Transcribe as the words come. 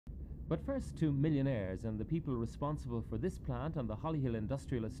But first to millionaires and the people responsible for this plant on the Hollyhill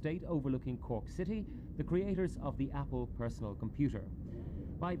Industrial Estate overlooking Cork City, the creators of the Apple personal computer.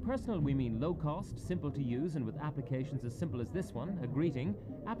 By personal we mean low cost, simple to use, and with applications as simple as this one, a greeting,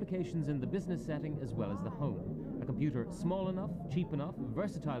 applications in the business setting as well as the home. A computer small enough, cheap enough,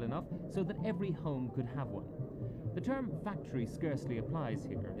 versatile enough so that every home could have one. The term factory scarcely applies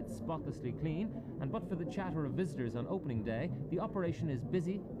here. It's spotlessly clean, and but for the chatter of visitors on opening day, the operation is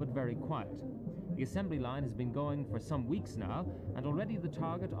busy but very quiet. The assembly line has been going for some weeks now, and already the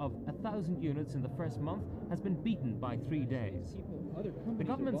target of 1,000 units in the first month has been beaten by 3 days. The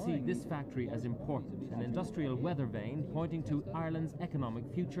government see this factory as important, an industrial weather vane pointing to Ireland's economic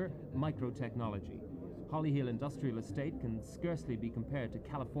future, microtechnology. Hollyhill Industrial Estate can scarcely be compared to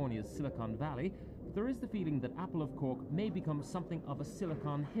California's Silicon Valley, but there is the feeling that Apple of Cork may become something of a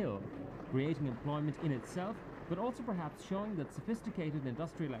Silicon Hill, creating employment in itself, but also perhaps showing that sophisticated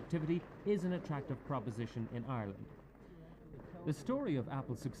industrial activity is an attractive proposition in Ireland. The story of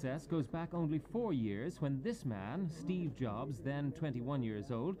Apple's success goes back only 4 years when this man, Steve Jobs, then 21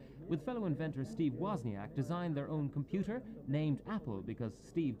 years old, with fellow inventor Steve Wozniak, designed their own computer named Apple because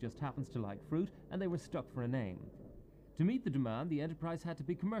Steve just happens to like fruit and they were stuck for a name. To meet the demand, the enterprise had to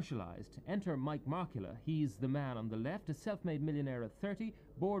be commercialized. Enter Mike Markula. He's the man on the left, a self-made millionaire at 30,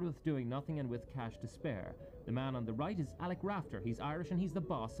 bored with doing nothing and with cash to spare. The man on the right is Alec Rafter. He's Irish and he's the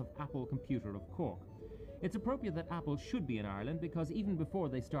boss of Apple Computer of Cork. It's appropriate that Apple should be in Ireland because even before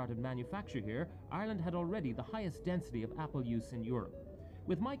they started manufacture here, Ireland had already the highest density of Apple use in Europe.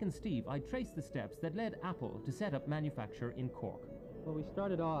 With Mike and Steve, I traced the steps that led Apple to set up manufacture in Cork. Well, we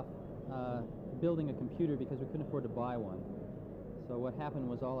started off building a computer because we couldn't afford to buy one. So what happened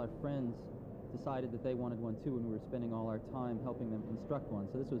was all our friends decided that they wanted one too, and we were spending all our time helping them construct one.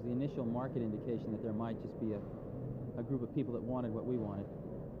 So this was the initial market indication that there might just be a group of people that wanted what we wanted.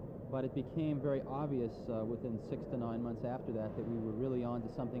 But it became very obvious within 6 to 9 months after that that we were really on to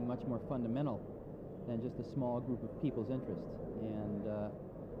something much more fundamental than just a small group of people's interests. And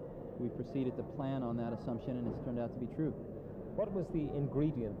we proceeded to plan on that assumption, and it's turned out to be true. What was the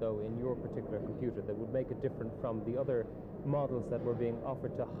ingredient, though, in your particular computer that would make it different from the other models that were being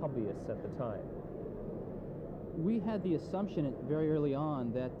offered to hobbyists at the time? We had the assumption very early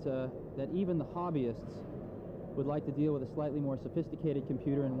on that even the hobbyists would like to deal with a slightly more sophisticated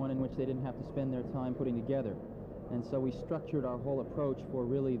computer and one in which they didn't have to spend their time putting together. And so we structured our whole approach for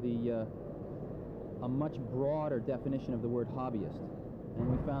really a much broader definition of the word hobbyist. And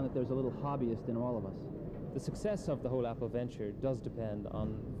we found that there's a little hobbyist in all of us. The success of the whole Apple venture does depend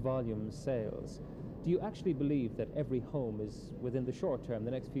on volume sales. Do you actually believe that every home is, within the short term,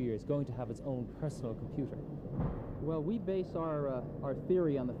 the next few years, going to have its own personal computer? Well, we base our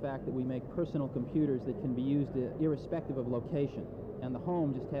theory on the fact that we make personal computers that can be used irrespective of location. And the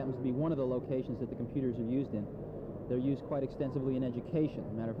home just happens to be one of the locations that the computers are used in. They're used quite extensively in education.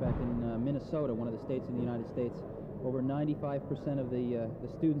 Matter of fact, in Minnesota, one of the states in the United States, over 95% of the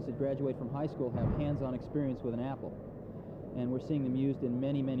students that graduate from high school have hands-on experience with an Apple. And we're seeing them used in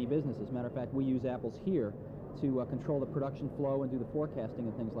many, many businesses. Matter of fact, we use Apples here to control the production flow and do the forecasting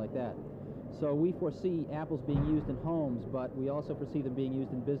and things like that. So we foresee Apples being used in homes, but we also foresee them being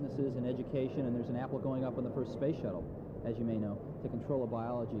used in businesses and education, and there's an Apple going up on the first space shuttle, as you may know, to control a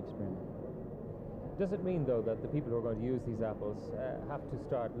biology experiment. Does it mean, though, that the people who are going to use these Apples have to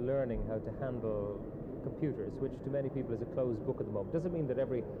start learning how to handle computers, which to many people is a closed book at the moment? Does it mean that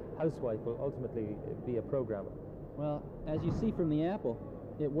every housewife will ultimately be a programmer? Well, as you see from the Apple,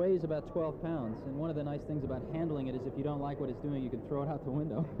 it weighs about 12 pounds, and one of the nice things about handling it is if you don't like what it's doing, you can throw it out the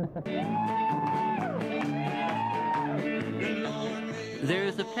window. There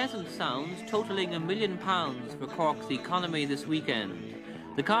is a pleasant sound totalling £1 million for Cork's economy this weekend.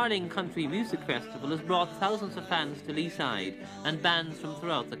 The Carling Country Music Festival has brought thousands of fans to Leaside and bands from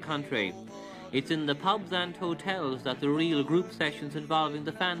throughout the country. It's in the pubs and hotels that the real group sessions involving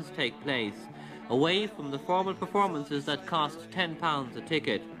the fans take place, away from the formal performances that cost £10 a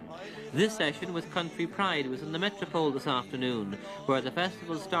ticket. This session with Country Pride was in the Metropole this afternoon, where the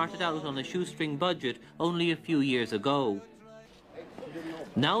festival started out on a shoestring budget only a few years ago.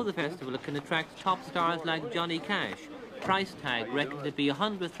 Now the festival can attract top stars like Johnny Cash, price tag reckoned to be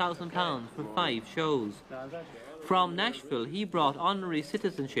 £100,000 for 5 shows. From Nashville, he brought honorary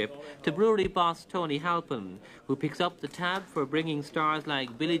citizenship to brewery boss Tony Halpin, who picks up the tab for bringing stars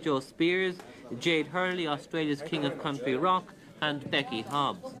like Billy Joe Spears, Jade Hurley, Australia's King of Country Rock, and Becky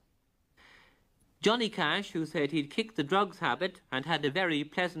Hobbs. Johnny Cash, who said he'd kicked the drugs habit and had a very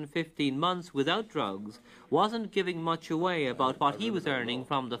pleasant 15 months without drugs, wasn't giving much away about what he was earning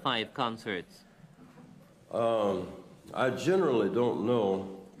from the 5 concerts. I generally don't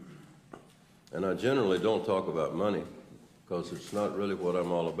know And I generally don't talk about money because it's not really what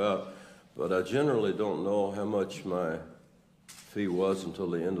I'm all about, but I generally don't know how much my fee was until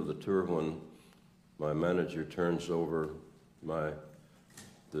the end of the tour when my manager turns over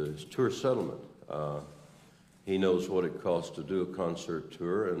the tour settlement. He knows what it costs to do a concert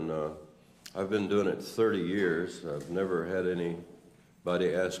tour, and I've been doing it 30 years. I've never had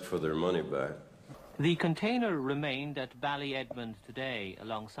anybody ask for their money back. The container remained at Ballyedmond today,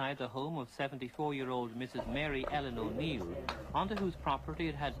 alongside the home of 74-year-old Mrs. Mary Ellen O'Neill, onto whose property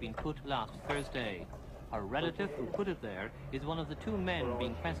it had been put last Thursday. Her relative who put it there is one of the two men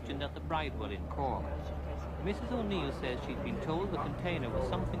being questioned at the Bridewell in Cork. Mrs. O'Neill says she'd been told the container was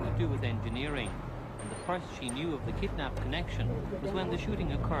something to do with engineering, and the first she knew of the kidnap connection was when the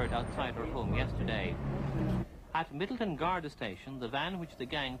shooting occurred outside her home yesterday. At Middleton Garda Station, the van which the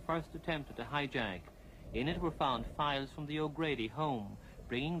gang first attempted to hijack, in it were found files from the O'Grady home,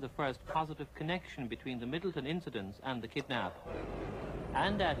 bringing the first positive connection between the Middleton incidents and the kidnap.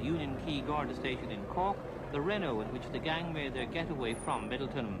 And at Union Quay Garda Station in Cork, the Renault in which the gang made their getaway from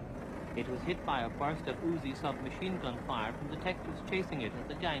Middleton. It was hit by a burst of Uzi submachine gun fire from detectives chasing it as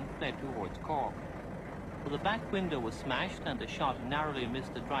the gang fled towards Cork. So the back window was smashed and the shot narrowly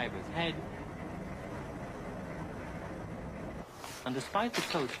missed the driver's head. And despite the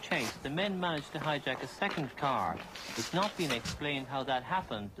close chase, the men managed to hijack a second car. It's not been explained how that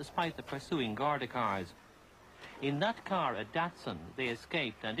happened, despite the pursuing Garda cars. In that car, a Datsun, they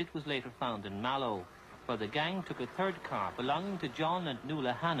escaped, and it was later found in Mallow, where the gang took a third car belonging to John and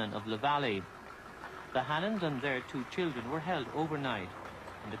Nuala Hannon of La Valley. The Hannons and their two children were held overnight,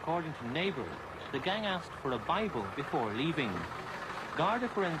 and according to neighbours, the gang asked for a Bible before leaving. Garda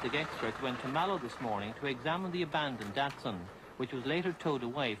forensic experts went to Mallow this morning to examine the abandoned Datsun, which was later towed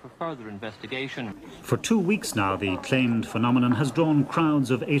away for further investigation. For 2 weeks now, the claimed phenomenon has drawn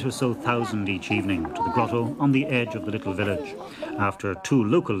crowds of 8,000 or so each evening to the grotto on the edge of the little village, after two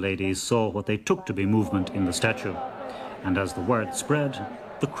local ladies saw what they took to be movement in the statue. And as the word spread,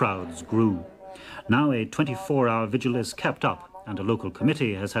 the crowds grew. Now a 24-hour vigil is kept up, and a local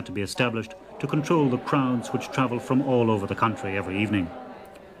committee has had to be established to control the crowds which travel from all over the country every evening.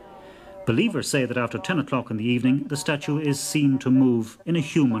 Believers say that after 10 o'clock in the evening, the statue is seen to move in a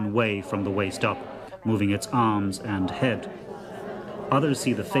human way from the waist up, moving its arms and head. Others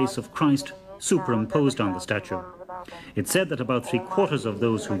see the face of Christ superimposed on the statue. It's said that about 3/4 of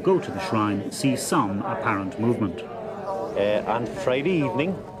those who go to the shrine see some apparent movement. On Friday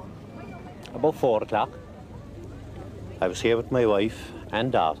evening, about 4 o'clock, I was here with my wife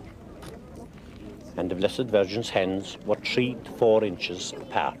and daughter, and the Blessed Virgin's hands were 3 to 4 inches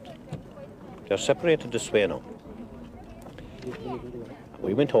apart. They're separated this way now.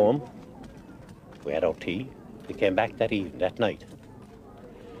 We went home, we had our tea, we came back that night.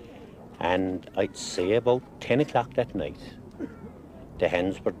 And I'd say about 10 o'clock that night, the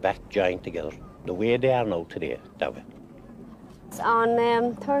hands were back joined together, the way they are now today, that way.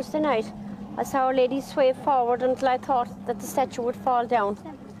 On Thursday night, I saw Our Lady sway forward until I thought that the statue would fall down.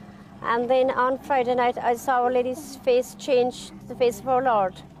 And then on Friday night, I saw Our Lady's face change to the face of our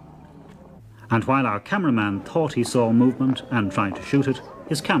Lord. And while our cameraman thought he saw movement and tried to shoot it,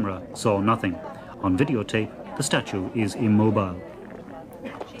 his camera saw nothing. On videotape, the statue is immobile.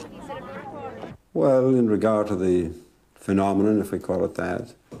 Well, in regard to the phenomenon, if we call it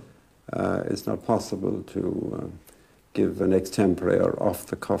that, it's not possible to give an extempore or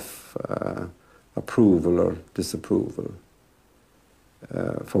off-the-cuff approval or disapproval.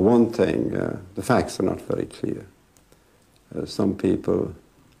 For one thing, the facts are not very clear. Some people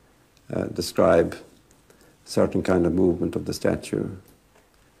describe certain kind of movement of the statue.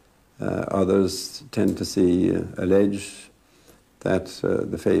 Others tend to allege that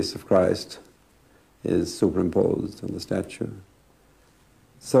the face of Christ is superimposed on the statue.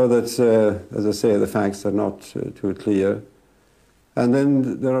 So that, as I say, the facts are not too clear. And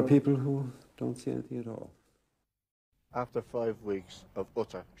then there are people who don't see anything at all. After 5 weeks of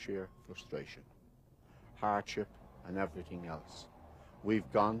utter sheer frustration, hardship and everything else,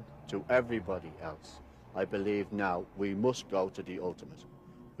 we've gone to everybody else. I believe now we must go to the ultimate.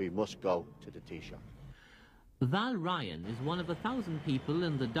 We must go to the tea shop. Val Ryan is one of 1,000 people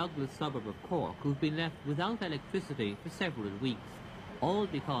in the Douglas suburb of Cork who've been left without electricity for several weeks, all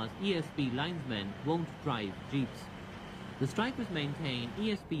because ESB linesmen won't drive jeeps. The strikers maintain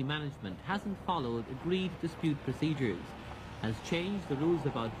ESB management hasn't followed agreed dispute procedures, has changed the rules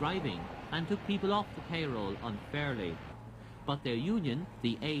about driving and took people off the payroll unfairly. But their union,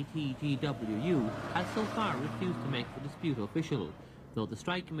 the ATGWU, has so far refused to make the dispute official, though the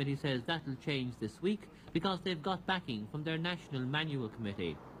strike committee says that'll change this week because they've got backing from their National Manual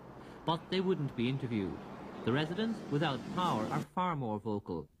Committee. but they wouldn't be interviewed. The residents without power are far more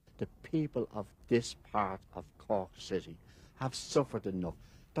vocal. The people of this part of Cork City have suffered enough.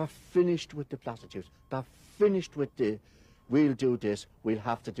 They're finished with the platitudes. They're finished with the, we'll do this, we'll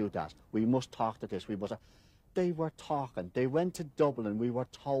have to do that. We must talk to this, we must... They were talking. They went to Dublin, we were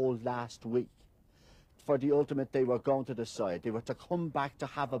told last week. For the ultimate, they were going to decide. They were to come back to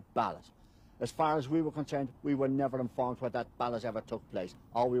have a ballot. As far as we were concerned, we were never informed where that ballot ever took place.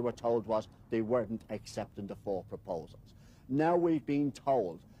 All we were told was they weren't accepting the 4 proposals. Now we've been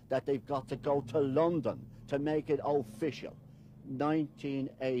told that they've got to go to London to make it official.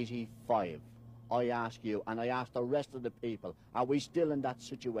 1985. I ask you, and I ask the rest of the people, are we still in that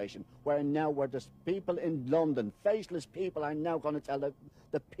situation where now where the people in London, faceless people, are now going to tell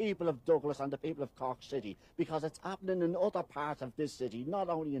the people of Douglas and the people of Cork City, because it's happening in other parts of this city, not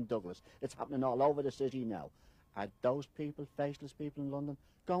only in Douglas, it's happening all over the city now. Are those people, faceless people in London,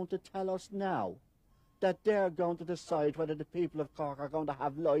 going to tell us now that they're going to decide whether the people of Cork are going to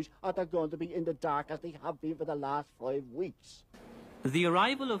have light or they're going to be in the dark as they have been for the last 5 weeks? The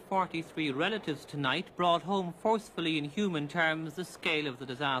arrival of 43 relatives tonight brought home forcefully in human terms the scale of the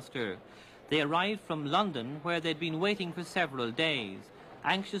disaster. They arrived from London, where they'd been waiting for several days,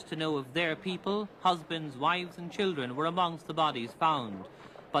 anxious to know if their people, husbands, wives and children were amongst the bodies found,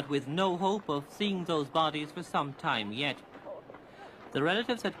 but with no hope of seeing those bodies for some time yet. The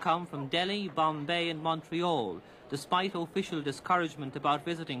relatives had come from Delhi, Bombay and Montreal, despite official discouragement about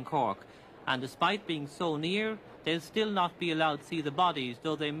visiting Cork, and despite being so near, they'll still not be allowed to see the bodies,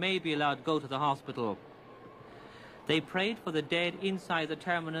 though they may be allowed to go to the hospital. They prayed for the dead inside the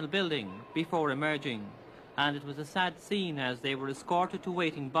terminal building before emerging, and it was a sad scene as they were escorted to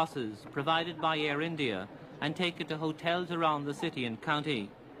waiting buses provided by Air India and taken to hotels around the city and county.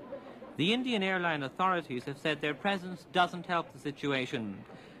 The Indian airline authorities have said their presence doesn't help the situation.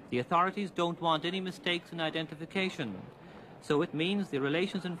 The authorities don't want any mistakes in identification. So it means the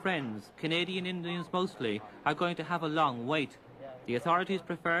relations and friends, Canadian Indians mostly, are going to have a long wait. The authorities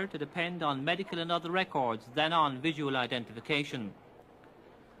prefer to depend on medical and other records than on visual identification.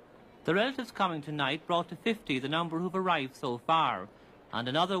 The relatives coming tonight brought to 50 the number who've arrived so far, and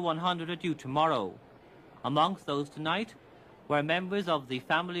another 100 are due tomorrow. Amongst those tonight were members of the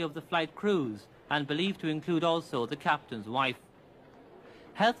family of the flight crews, and believed to include also the captain's wife.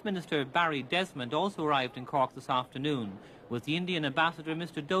 Health Minister Barry Desmond also arrived in Cork this afternoon with the Indian ambassador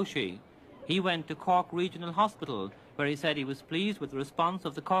Mr. Doshi. He went to Cork Regional Hospital, where he said he was pleased with the response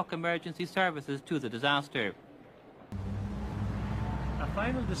of the Cork Emergency Services to the disaster. A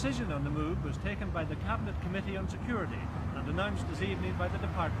final decision on the move was taken by the Cabinet Committee on Security and announced this evening by the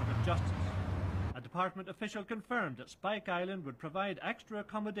Department of Justice. A department official confirmed that Spike Island would provide extra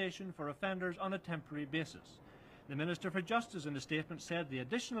accommodation for offenders on a temporary basis. The Minister for Justice in a statement said the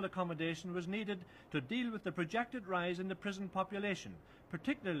additional accommodation was needed to deal with the projected rise in the prison population,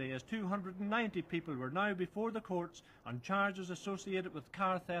 particularly as 290 people were now before the courts on charges associated with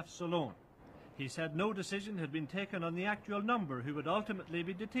car thefts alone. He said no decision had been taken on the actual number who would ultimately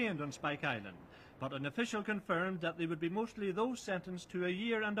be detained on Spike Island, but an official confirmed that they would be mostly those sentenced to a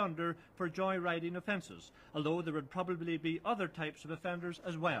year and under for joyriding offences, although there would probably be other types of offenders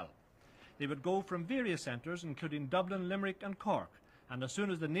as well. They would go from various centres, including Dublin, Limerick and Cork, and as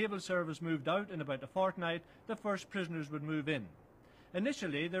soon as the Naval Service moved out in about a fortnight, the first prisoners would move in.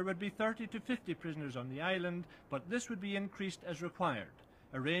 Initially, there would be 30 to 50 prisoners on the island, but this would be increased as required.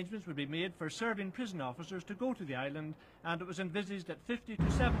 Arrangements would be made for serving prison officers to go to the island, and it was envisaged that 50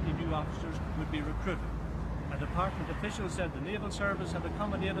 to 70 new officers would be recruited. A department official said the Naval Service had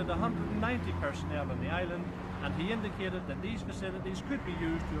accommodated 190 personnel on the island, and he indicated that these facilities could be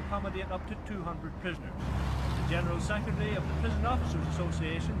used to accommodate up to 200 prisoners. The General Secretary of the Prison Officers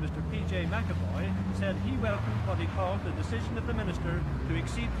Association, Mr. P.J. McAvoy, said he welcomed what he called the decision of the Minister to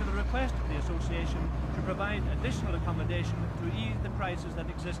accede to the request of the Association to provide additional accommodation to ease the crisis that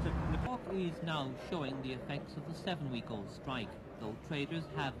existed in the... Cork is now showing the effects of the 7-week-old strike, though traders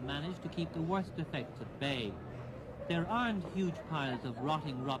have managed to keep the worst effects at bay. There aren't huge piles of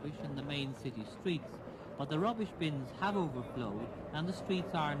rotting rubbish in the main city streets, but the rubbish bins have overflowed and the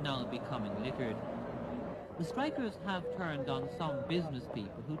streets are now becoming littered. The strikers have turned on some business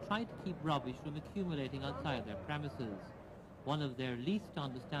people who try to keep rubbish from accumulating outside their premises. One of their least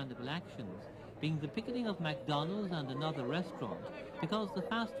understandable actions being the picketing of McDonald's and another restaurant because the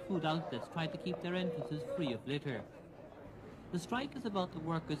fast food outlets try to keep their entrances free of litter. The strike is about the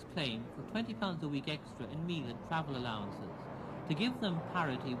workers' claim for £20 a week extra in meal and travel allowances to give them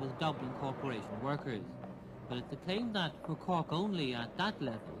parity with Dublin Corporation workers. But it's a claim that, for Cork only at that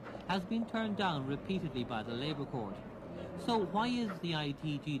level, has been turned down repeatedly by the Labour Court. So why is the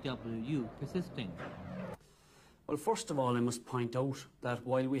ITGWU persisting? Well, first of all, I must point out that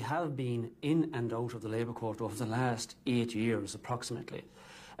while we have been in and out of the Labour Court over the last 8 years approximately,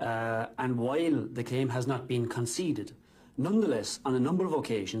 and while the claim has not been conceded, nonetheless, on a number of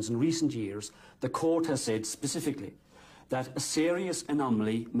occasions in recent years, the court has said specifically that a serious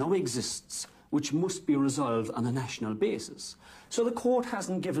anomaly now exists which must be resolved on a national basis. So the court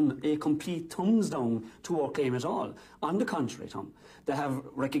hasn't given a complete thumbs down to our claim at all. On the contrary, Tom, they have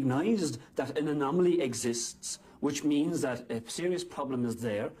recognised that an anomaly exists, which means that a serious problem is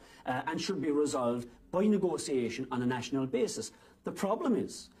there and should be resolved by negotiation on a national basis. The problem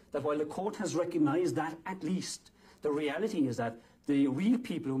is that while the court has recognised that at least, the reality is that the real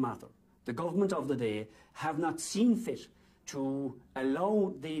people who matter, the government of the day, have not seen fit to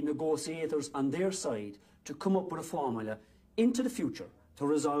allow the negotiators on their side to come up with a formula into the future to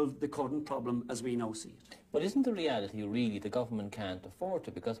resolve the current problem as we now see it. But isn't the reality really the government can't afford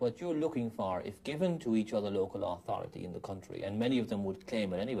to? Because what you're looking for, if given to each other local authority in the country, and many of them would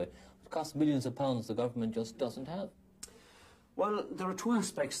claim it anyway, would cost millions of pounds the government just doesn't have. Well, there are two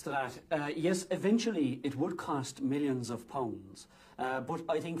aspects to that. Yes, eventually it would cost millions of pounds. But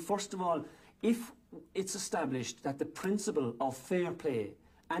I think, first of all, if it's established that the principle of fair play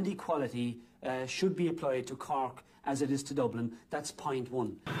and equality should be applied to Cork as it is to Dublin, that's point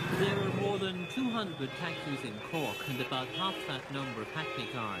one. There are more than 200 taxis in Cork and about half that number of hackney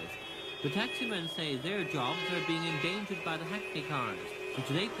cars. The taximen say their jobs are being endangered by the hackney cars, which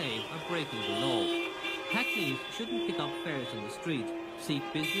they claim are breaking the law. Hackneys shouldn't pick up fares on the street, seek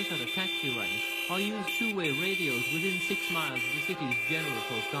business at a taxi rank, or use two-way radios within 6 miles of the city's general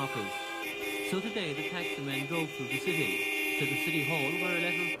post office. So today the taximen drove through the city, to the City Hall where a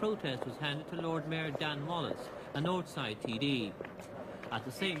letter of protest was handed to Lord Mayor Dan Wallace, a Northside TD. At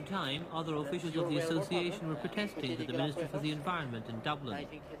the same time, other officials of the association were protesting to the Minister for the Environment in Dublin.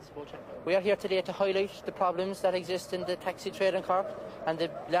 We are here today to highlight the problems that exist in the taxi trade in Cork and the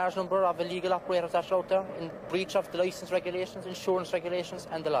large number of illegal operators that are out there in breach of the licence regulations, insurance regulations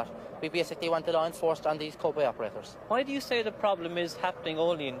and the lot. We basically want the law enforced on these cowboy operators. Why do you say the problem is happening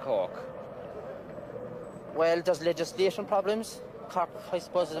only in Cork? Well, there's legislation problems. Cork, I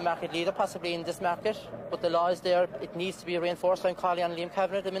suppose, is a market leader, possibly in this market, but the law is there. It needs to be reinforced. I'm calling on Liam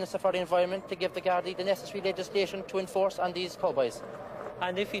Kavanagh, the Minister for the Environment, to give the Gardaí the necessary legislation to enforce on these cowboys.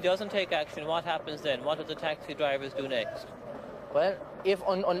 And if he doesn't take action, what happens then? What do the taxi drivers do next? Well,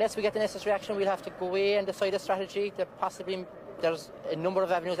 unless we get the necessary action, we'll have to go away and decide a strategy that possibly there's a number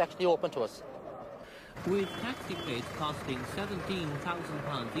of avenues actually open to us. With taxi plates costing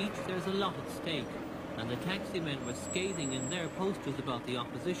 £17,000 each, there's a lot at stake. And the taximen were scathing in their posters about the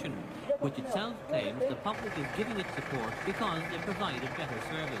opposition, which itself claims the public is giving it support because they provide a better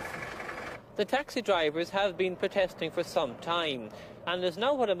service. The taxi drivers have been protesting for some time, and there's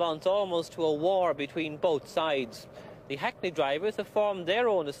now what amounts almost to a war between both sides. The hackney drivers have formed their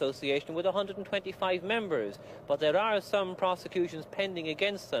own association with 125 members, but there are some prosecutions pending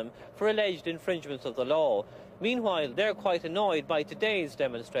against them for alleged infringements of the law. Meanwhile, they're quite annoyed by today's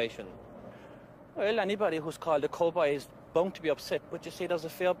demonstration. Well, anybody who's called a cowboy is bound to be upset, but you see there's a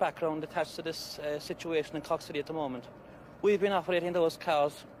fair background attached to this situation in Cork City at the moment. We've been operating those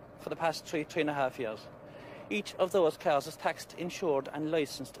cars for the past 3.5 years. Each of those cars is taxed, insured and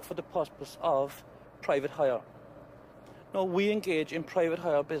licensed for the purpose of private hire. Now, we engage in private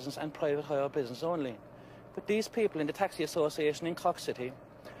hire business and private hire business only. But these people in the Taxi Association in Cork City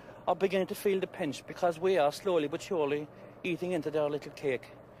are beginning to feel the pinch because we are slowly but surely eating into their little cake.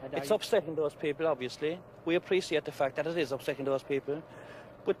 It's upsetting those people, obviously. We appreciate the fact that it is upsetting those people.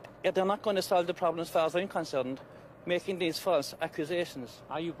 But they're not going to solve the problem as far as I'm concerned, making these false accusations.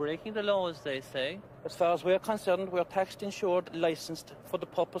 Are you breaking the law, as they say? As far as we're concerned, we're taxed, insured, licensed for the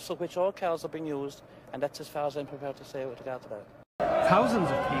purpose of which all cars are being used, and that's as far as I'm prepared to say with regard to that. Thousands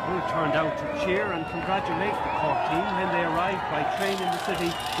of people turned out to cheer and congratulate the Cork team when they arrived by train in the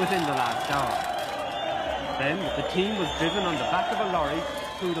city within the last hour. Then the team was driven on the back of a lorry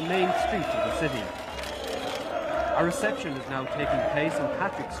through the main street of the city. A reception is now taking place on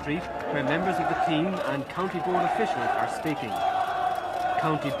Patrick Street, where members of the team and County Board officials are speaking.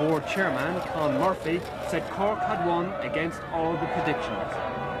 County Board Chairman Con Murphy said Cork had won against all the predictions.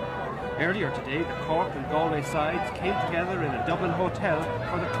 Earlier today, the Cork and Galway sides came together in a Dublin hotel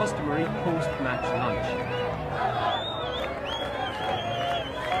for the customary post-match lunch.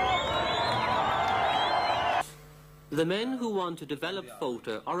 The men who want to develop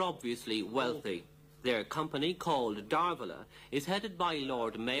Fota are obviously wealthy. Their company, called Darvala, is headed by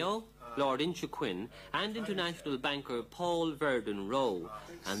Lord Mayo, Lord Inchiquin, and international banker Paul Verdon Rowe,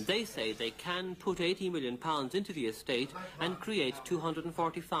 and they say they can put £80 million into the estate and create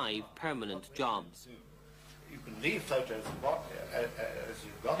 245 permanent jobs. You can leave photos as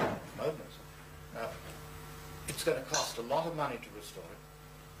you've got them at the moment. Now, it's going to cost a lot of money to restore it.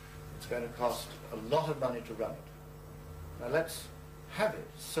 It's going to cost a lot of money to run it. Now let's have it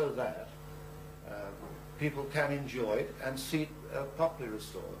so that people can enjoy it and see it properly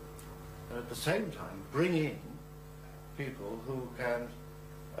restored. And at the same time, bring in people who can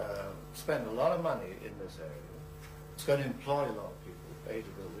spend a lot of money in this area. It's going to employ a lot of people, A, to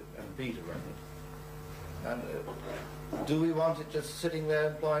build it, and B, to run it. And do we want it just sitting there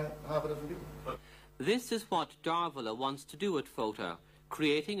employing half a dozen people? This is what Darvala wants to do at Fota,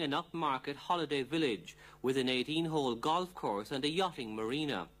 creating an upmarket holiday village with an 18-hole golf course and a yachting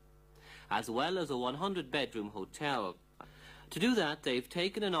marina, as well as a 100-bedroom hotel. To do that, they've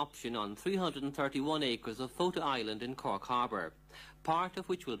taken an option on 331 acres of Fota Island in Cork Harbour, part of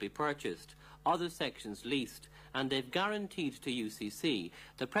which will be purchased, other sections leased, and they've guaranteed to UCC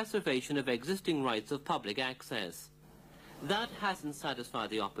the preservation of existing rights of public access. That hasn't satisfied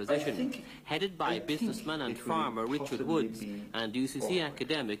the opposition, headed by businessman and farmer Richard Woods and UCC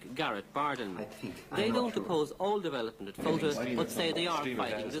academic Garrett Barden. They don't oppose all development at Fota, but say they are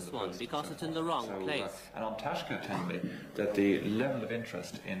fighting this one because it's in the wrong place. And on Tashkent tell me that the level of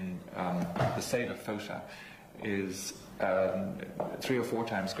interest in the sale of Fota is 3 or 4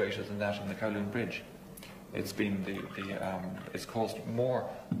 times greater than that in the Kowloon Bridge. It's been it's caused more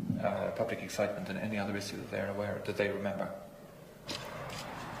public excitement than any other issue that they remember.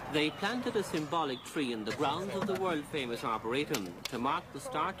 They planted a symbolic tree in the grounds of the world-famous Arboretum to mark the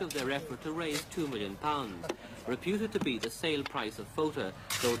start of their effort to raise £2 million, reputed to be the sale price of Fota,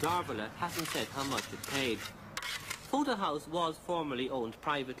 though Darvala hasn't said how much it paid. Fota House was formerly owned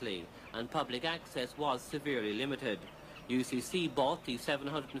privately, and public access was severely limited. UCC bought the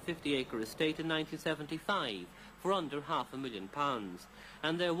 750-acre estate in 1975 for under £500,000,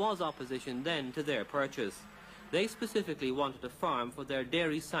 and there was opposition then to their purchase. They specifically wanted a farm for their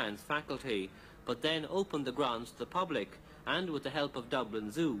dairy science faculty, but then opened the grounds to the public, and with the help of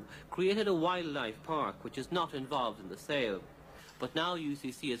Dublin Zoo, created a wildlife park which is not involved in the sale. But now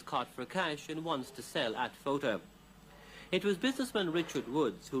UCC is caught for cash and wants to sell at Fota. It was businessman Richard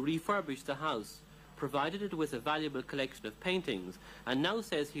Woods who refurbished the house, provided it with a valuable collection of paintings, and now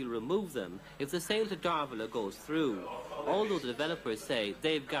says he'll remove them if the sale to Darvala goes through, although the developers say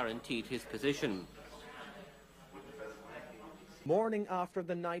they've guaranteed his position. Morning after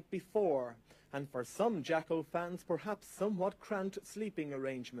the night before, and for some Jackal fans perhaps somewhat cramped sleeping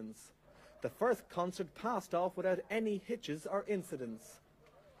arrangements. The first concert passed off without any hitches or incidents.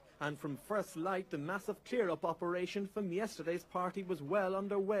 And from first light, the massive clear-up operation from yesterday's party was well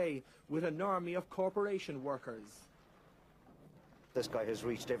underway, with an army of corporation workers. This guy has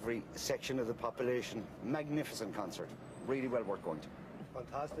reached every section of the population. Magnificent concert. Really well worth going to.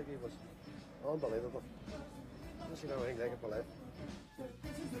 Fantastic. It was unbelievable. I've seen anything like it in my life.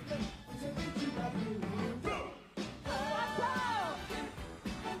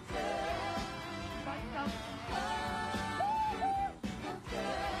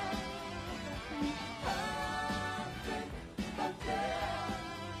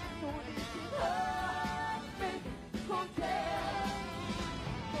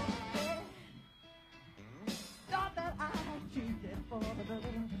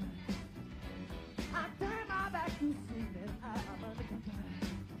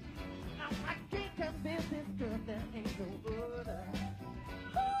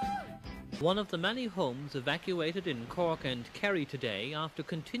 One of the many homes evacuated in Cork and Kerry today after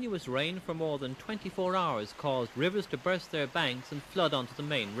continuous rain for more than 24 hours caused rivers to burst their banks and flood onto the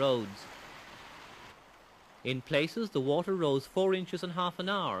main roads. In places, the water rose 4 inches in half an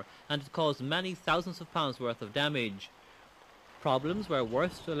hour, and it caused many thousands of pounds worth of damage. Problems were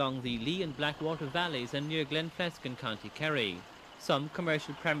worst along the Lee and Blackwater valleys and near Glenflesk in County Kerry. Some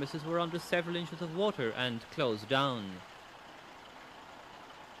commercial premises were under several inches of water and closed down.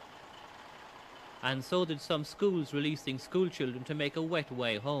 And so did some schools releasing school children to make a wet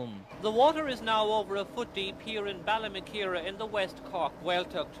way home. The water is now over a foot deep here in Ballymakeera in the West Cork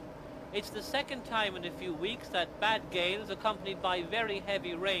Welltucht. It's the second time in a few weeks that bad gales accompanied by very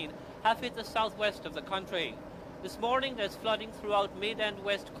heavy rain have hit the southwest of the country. This morning there's flooding throughout mid and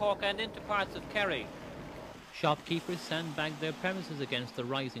West Cork and into parts of Kerry. Shopkeepers sandbagged their premises against the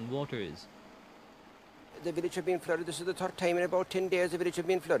rising waters. The village has been flooded. This is the third time in about 10 days the village has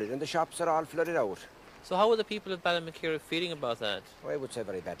been flooded, and the shops are all flooded out. So how are the people of Ballymakeera feeling about that? Well, I would say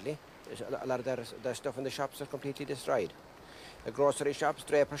very badly. A lot of their stuff in the shops are completely destroyed. a grocery shop,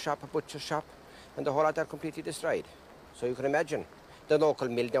 draper shop, a butcher shop, and the whole lot are completely destroyed. So you can imagine. The local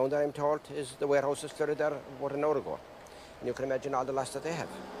mill down there, I'm told, is the warehouse is flooded there about an hour ago. And you can imagine all the loss that they have.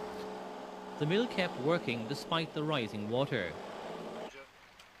 The mill kept working despite the rising water.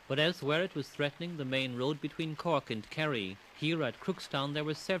 But elsewhere it was threatening the main road between Cork and Kerry. Here at Crookstown there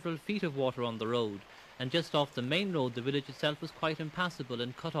were several feet of water on the road, and just off the main road the village itself was quite impassable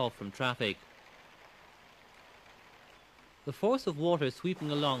and cut off from traffic. The force of water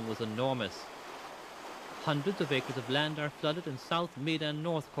sweeping along was enormous. Hundreds of acres of land are flooded in South, Mid and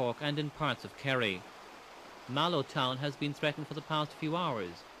North Cork and in parts of Kerry. Mallow Town has been threatened for the past few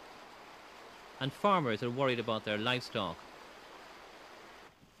hours, and farmers are worried about their livestock.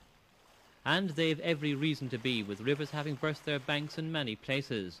 And they've every reason to be, with rivers having burst their banks in many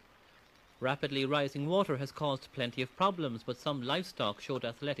places. Rapidly rising water has caused plenty of problems, but some livestock showed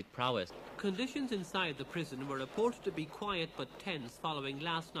athletic prowess. Conditions inside the prison were reported to be quiet but tense following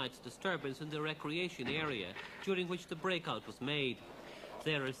last night's disturbance in the recreation area, during which the breakout was made.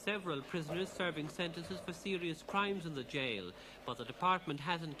 There are several prisoners serving sentences for serious crimes in the jail, but the department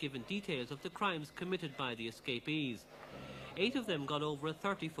hasn't given details of the crimes committed by the escapees. 8 of them got over a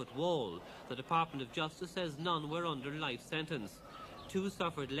 30-foot wall. The Department of Justice says none were under life sentence. 2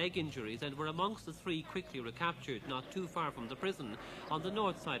 suffered leg injuries and were amongst the 3 quickly recaptured not too far from the prison on the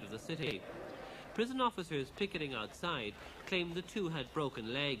north side of the city. Prison officers picketing outside claimed the 2 had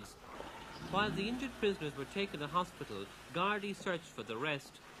broken legs. While the injured prisoners were taken to hospital, Gardaí searched for the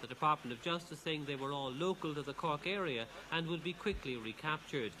rest, the Department of Justice saying they were all local to the Cork area and would be quickly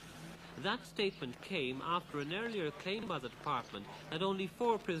recaptured. That statement came after an earlier claim by the department that only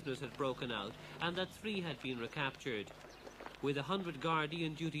 4 prisoners had broken out and that 3 had been recaptured. With 100 Gardaí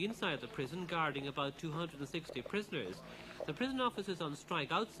on duty inside the prison guarding about 260 prisoners, the prison officers on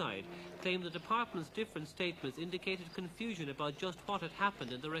strike outside claim the department's different statements indicated confusion about just what had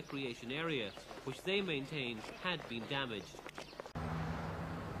happened in the recreation area, which they maintained had been damaged.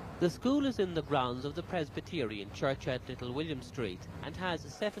 The school is in the grounds of the Presbyterian Church at Little William Street and has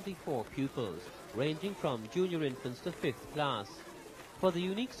 74 pupils, ranging from junior infants to 5th class. For the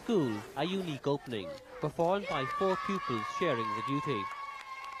unique school, a unique opening, performed by 4 pupils sharing the duty.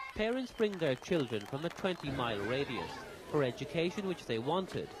 Parents bring their children from a 20-mile radius for education which they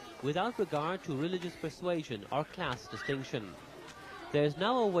wanted, without regard to religious persuasion or class distinction. There is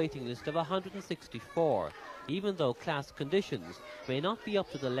now a waiting list of 164, even though class conditions may not be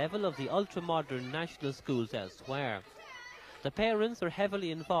up to the level of the ultra-modern national schools elsewhere. The parents are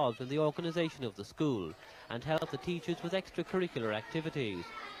heavily involved in the organisation of the school and help the teachers with extracurricular activities,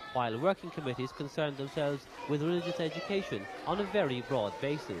 while working committees concern themselves with religious education on a very broad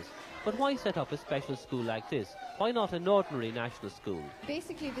basis. But why set up a special school like this? Why not an ordinary national school?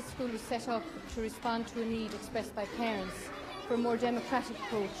 Basically, this school was set up to respond to a need expressed by parents for a more democratic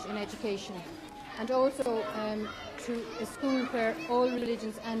approach in education, and also to a school where all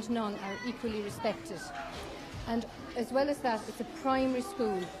religions and none are equally respected. And as well as that, it's a primary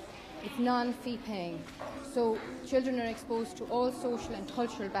school. It's non-fee paying, so children are exposed to all social and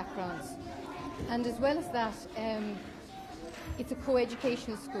cultural backgrounds. And as well as that, it's a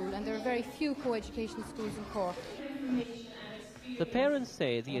co-educational school, and there are very few co-educational schools in Cork. The parents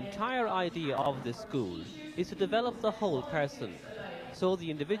say the entire idea of this school is to develop the whole person, so the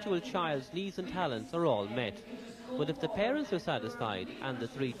individual child's needs and talents are all met. But if the parents are satisfied and the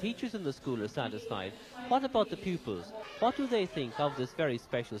 3 teachers in the school are satisfied, what about the pupils? What do they think of this very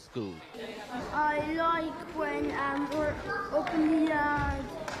special school? I like when we're up in the yard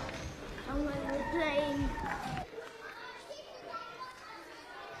and when we're playing.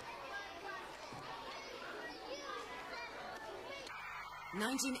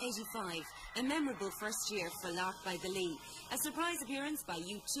 (1985), a memorable first year for Lark by the Lee. A surprise appearance by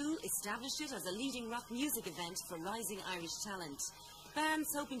U2 established it as a leading rock music event for rising Irish talent. Bands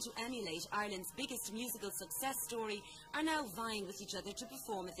hoping to emulate Ireland's biggest musical success story are now vying with each other to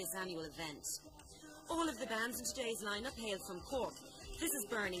perform at this annual event. All of the bands in today's lineup hail from Cork. This is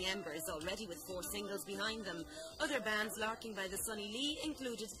Burning Embers, already with 4 singles behind them. Other bands larking by the Sunny Lee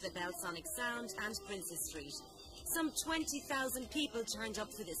included the Belsonic Sound and Princess Street. Some 20,000 people turned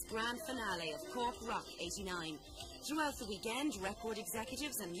up for this grand finale of Cork Rock 89. Throughout the weekend, record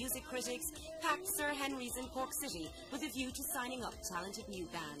executives and music critics packed Sir Henry's in Cork City with a view to signing up talented new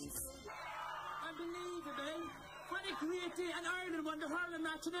bands. Unbelievable! What a great day, and Ireland won the hurling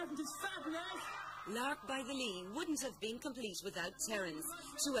match and everything is fabulous! Lark by the Lee wouldn't have been complete without Terence,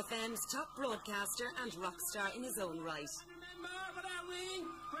 2FM's top broadcaster and rock star in his own right. Remember, what are we?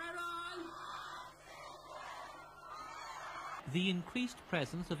 We're on! The increased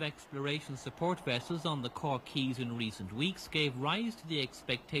presence of exploration support vessels on the Cork Quays in recent weeks gave rise to the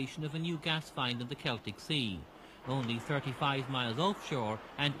expectation of a new gas find in the Celtic Sea, only 35 miles offshore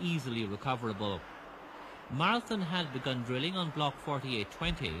and easily recoverable. Marathon had begun drilling on Block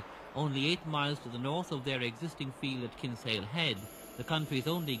 4820, only 8 miles to the north of their existing field at Kinsale Head, the country's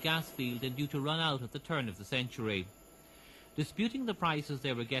only gas field and due to run out at the turn of the century. Disputing the prices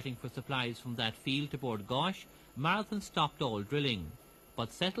they were getting for supplies from that field to Bord Gáis, Marathon stopped all drilling,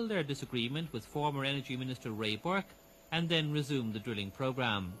 but settled their disagreement with former Energy Minister Ray Burke and then resumed the drilling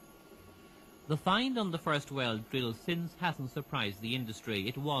programme. The find on the first well drilled since hasn't surprised the industry.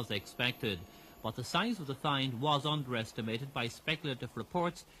 It was expected, but the size of the find was underestimated by speculative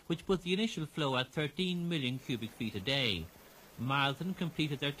reports which put the initial flow at 13 million cubic feet a day. Marathon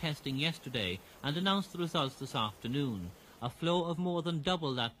completed their testing yesterday and announced the results this afternoon, a flow of more than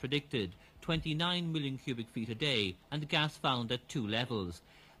double that predicted, 29 million cubic feet a day, and gas found at 2 levels.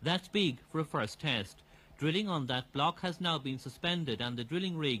 That's big for a first test. Drilling on that block has now been suspended, and the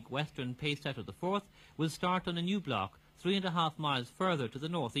drilling rig Western Paysetter IV will start on a new block 3.5 miles further to the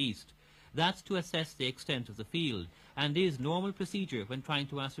northeast. That's to assess the extent of the field, and is normal procedure when trying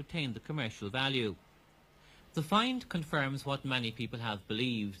to ascertain the commercial value. The find confirms what many people have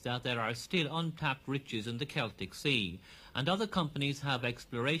believed, that there are still untapped riches in the Celtic Sea, and other companies have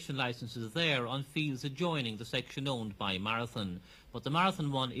exploration licenses there on fields adjoining the section owned by Marathon. But the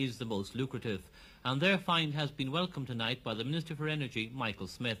Marathon one is the most lucrative, and their find has been welcomed tonight by the Minister for Energy, Michael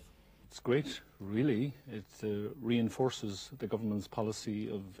Smith. It's great, really. It reinforces the government's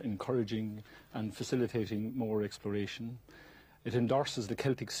policy of encouraging and facilitating more exploration. It endorses the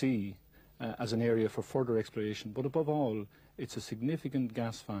Celtic Sea as an area for further exploration, but above all, it's a significant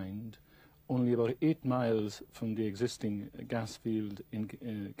gas find, only about 8 miles from the existing gas field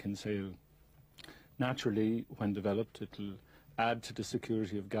in Kinsale. Naturally, when developed, it will add to the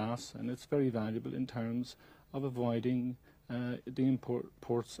security of gas, and it's very valuable in terms of avoiding the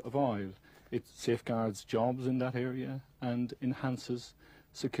imports of oil. It safeguards jobs in that area and enhances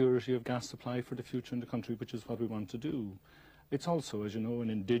security of gas supply for the future in the country, which is what we want to do. It's also, as you know, an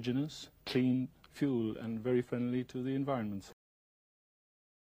indigenous, clean fuel and very friendly to the environment.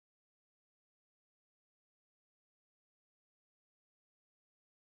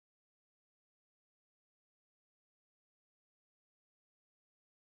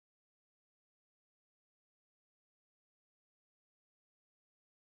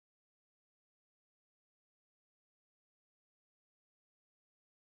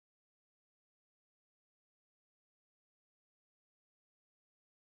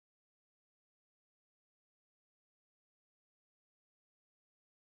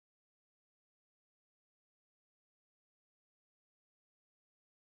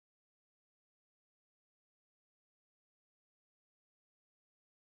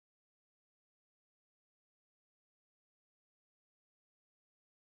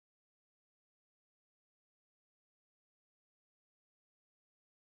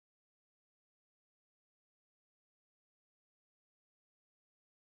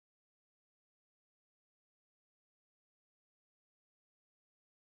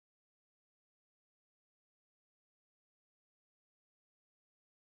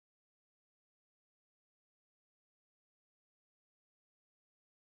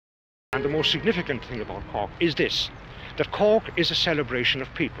 And the most significant thing about Cork is this, that Cork is a celebration of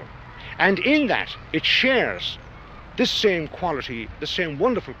people. And in that, it shares this same quality, the same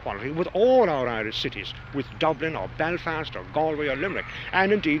wonderful quality with all our Irish cities, with Dublin or Belfast or Galway or Limerick,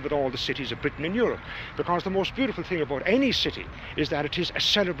 and indeed with all the cities of Britain and Europe. Because the most beautiful thing about any city is that it is a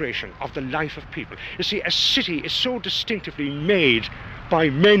celebration of the life of people. You see, a city is so distinctively made by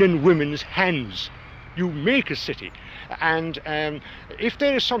men and women's hands. You make a city. And if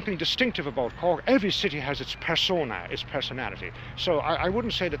there is something distinctive about Cork, every city has its persona, its personality. So I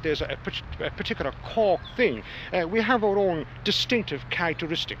wouldn't say that there's a particular Cork thing. We have our own distinctive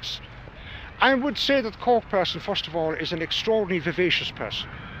characteristics. I would say that the Cork person, first of all, is an extraordinarily vivacious person.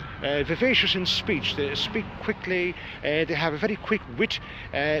 Vivacious in speech, they speak quickly, they have a very quick wit,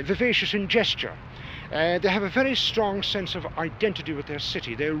 vivacious in gesture. They have a very strong sense of identity with their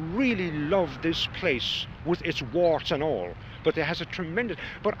city. They really love this place with its warts and all. But there has a tremendous...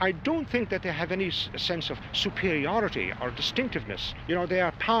 But I don't think that they have any sense of superiority or distinctiveness. You know, they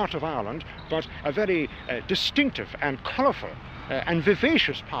are part of Ireland, but a very distinctive and colourful and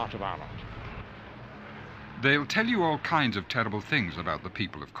vivacious part of Ireland. They'll tell you all kinds of terrible things about the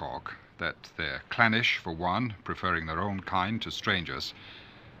people of Cork. That they're clannish, for one, preferring their own kind to strangers.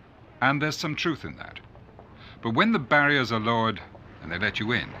 And there's some truth in that. But when the barriers are lowered and they let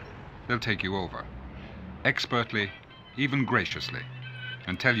you in, they'll take you over. Expertly even graciously,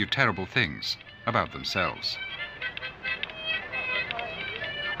 and tell you terrible things about themselves.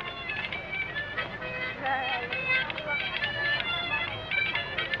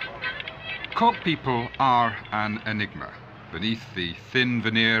 Cork people are an enigma. Beneath the thin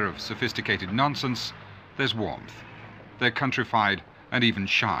veneer of sophisticated nonsense, there's warmth. They're countrified and even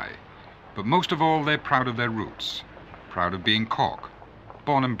shy. But most of all, they're proud of their roots, proud of being Cork,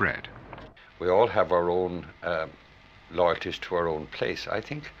 born and bred. We all have our own loyalties to our own place. I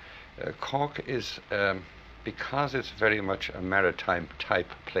think Cork is, because it's very much a maritime type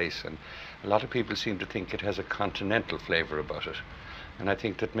place, and a lot of people seem to think it has a continental flavour about it. And I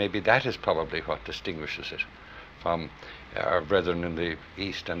think that maybe that is probably what distinguishes it from our brethren in the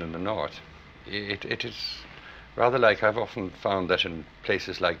east and in the north. It is rather like, I've often found that in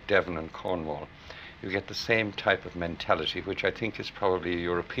places like Devon and Cornwall, you get the same type of mentality, which I think is probably a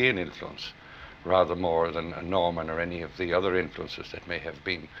European influence, rather more than a Norman or any of the other influences that may have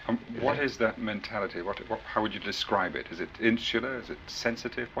been. What is that mentality? How would you describe it? Is it insular? Is it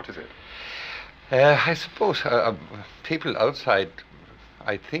sensitive? What is it? I suppose people outside,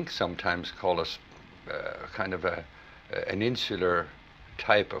 I think, sometimes call us kind of an insular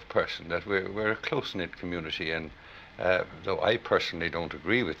type of person, that we're a close-knit community, and though I personally don't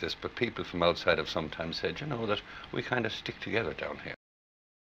agree with this, but people from outside have sometimes said, you know, that we kind of stick together down here.